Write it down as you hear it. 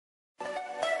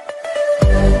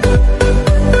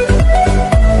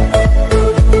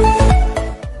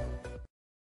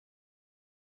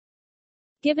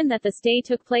Given that the stay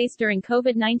took place during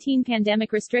COVID-19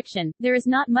 pandemic restriction, there is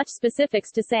not much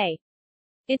specifics to say.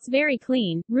 It's very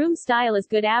clean, room style is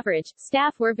good average,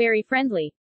 staff were very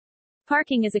friendly.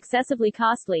 Parking is excessively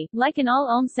costly, like in all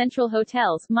Ulm Central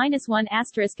hotels, -1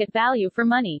 asterisk at value for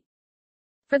money.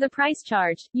 For the price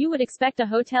charged, you would expect a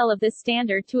hotel of this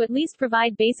standard to at least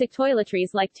provide basic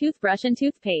toiletries like toothbrush and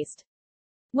toothpaste.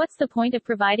 What's the point of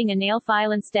providing a nail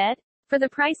file instead? For the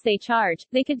price they charge,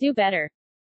 they could do better.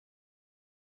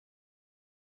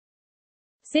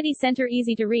 City center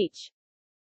easy to reach.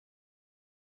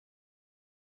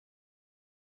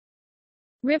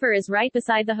 River is right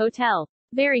beside the hotel.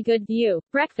 Very good view.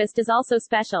 Breakfast is also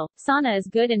special. Sauna is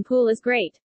good and pool is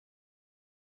great.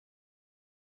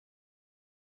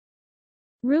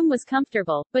 Room was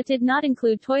comfortable, but did not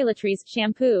include toiletries,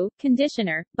 shampoo,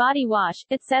 conditioner, body wash,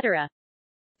 etc.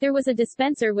 There was a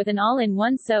dispenser with an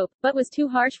all-in-one soap, but was too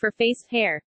harsh for face,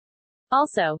 hair.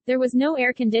 Also, there was no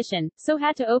air condition, so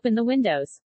had to open the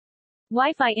windows.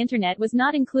 Wi-Fi internet was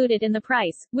not included in the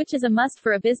price, which is a must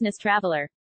for a business traveler.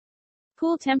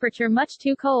 Pool temperature much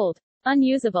too cold.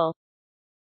 Unusable.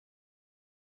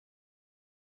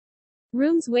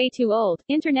 Rooms way too old,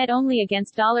 internet only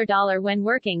against $$ when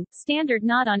working, standard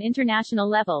not on international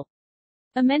level.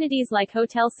 Amenities like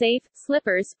hotel safe,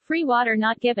 slippers, free water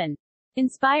not given. In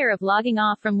spite of logging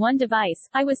off from one device,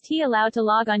 I was allowed to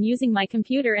log on using my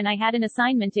computer and I had an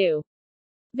assignment due.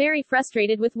 Very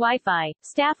frustrated with Wi-Fi.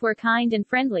 Staff were kind and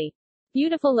friendly.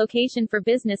 Beautiful location for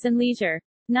business and leisure.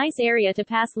 Nice area to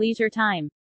pass leisure time.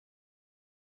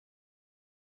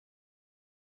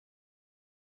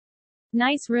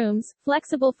 Nice rooms,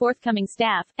 flexible forthcoming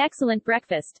staff, excellent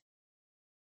breakfast.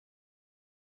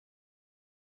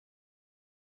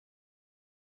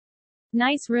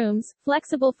 Nice rooms,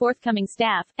 flexible forthcoming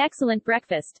staff, excellent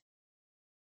breakfast.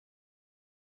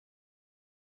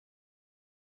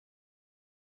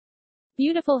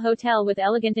 Beautiful hotel with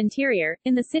elegant interior,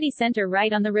 in the city center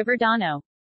right on the River Danube.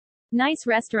 Nice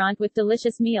restaurant with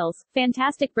delicious meals,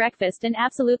 fantastic breakfast and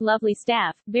absolute lovely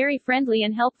staff, very friendly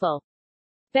and helpful.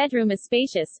 Bedroom is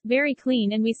spacious, very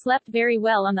clean and we slept very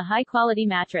well on the high-quality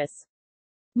mattress.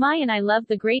 Mai and I loved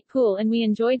the great pool and we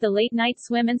enjoyed the late-night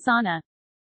swim and sauna.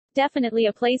 Definitely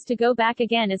a place to go back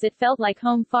again as it felt like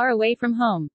home far away from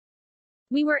home.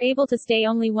 We were able to stay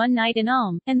only one night in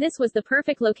Ulm, and this was the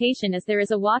perfect location as there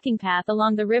is a walking path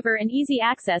along the river and easy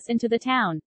access into the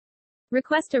town.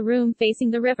 Request a room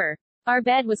facing the river. Our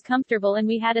bed was comfortable and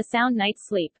we had a sound night's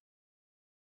sleep.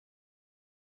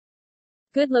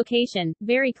 Good location,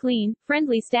 very clean,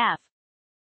 friendly staff.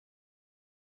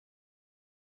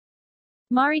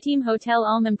 Maritim Hotel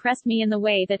Ulm impressed me in the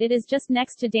way that it is just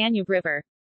next to Danube River.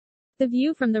 The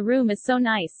view from the room is so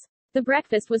nice. The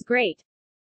breakfast was great.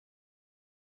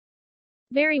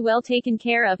 Very well taken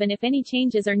care of and if any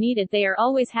changes are needed they are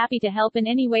always happy to help in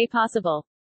any way possible.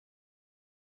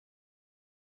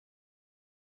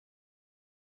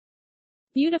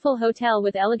 Beautiful hotel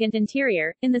with elegant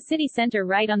interior, in the city center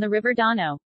right on the River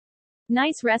Danube.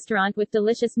 Nice restaurant with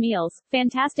delicious meals,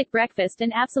 fantastic breakfast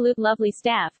and absolute lovely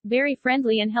staff, very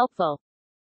friendly and helpful.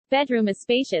 Bedroom is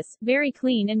spacious, very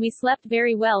clean and we slept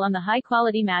very well on the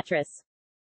high-quality mattress.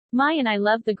 Mai and I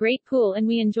loved the great pool and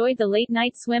we enjoyed the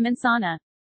late-night swim and sauna.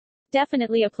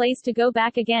 Definitely a place to go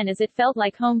back again as it felt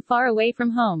like home far away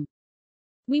from home.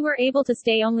 We were able to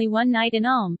stay only one night in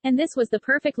Ulm, and this was the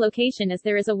perfect location as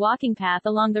there is a walking path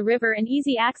along the river and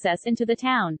easy access into the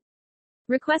town.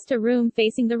 Request a room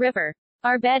facing the river.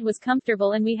 Our bed was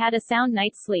comfortable and we had a sound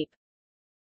night's sleep.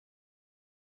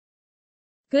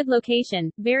 Good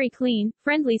location, very clean,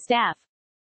 friendly staff.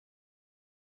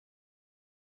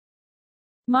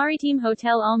 Maritim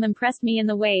Hotel Ulm impressed me in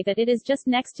the way that it is just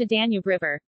next to Danube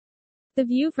River. The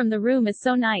view from the room is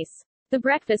so nice. The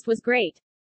breakfast was great.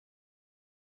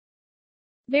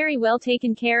 Very well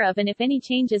taken care of and if any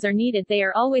changes are needed they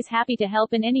are always happy to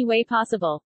help in any way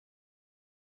possible.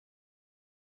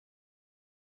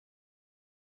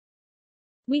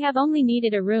 We have only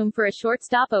needed a room for a short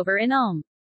stopover in Ulm.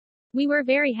 We were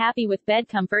very happy with bed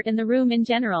comfort and the room in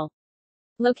general.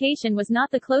 Location was not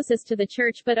the closest to the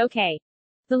church but okay.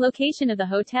 The location of the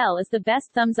hotel is the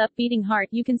best thumbs up beating heart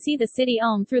you can see the city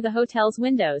Ulm through the hotel's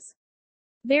windows.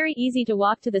 Very easy to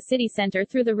walk to the city center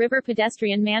through the river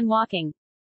pedestrian man walking.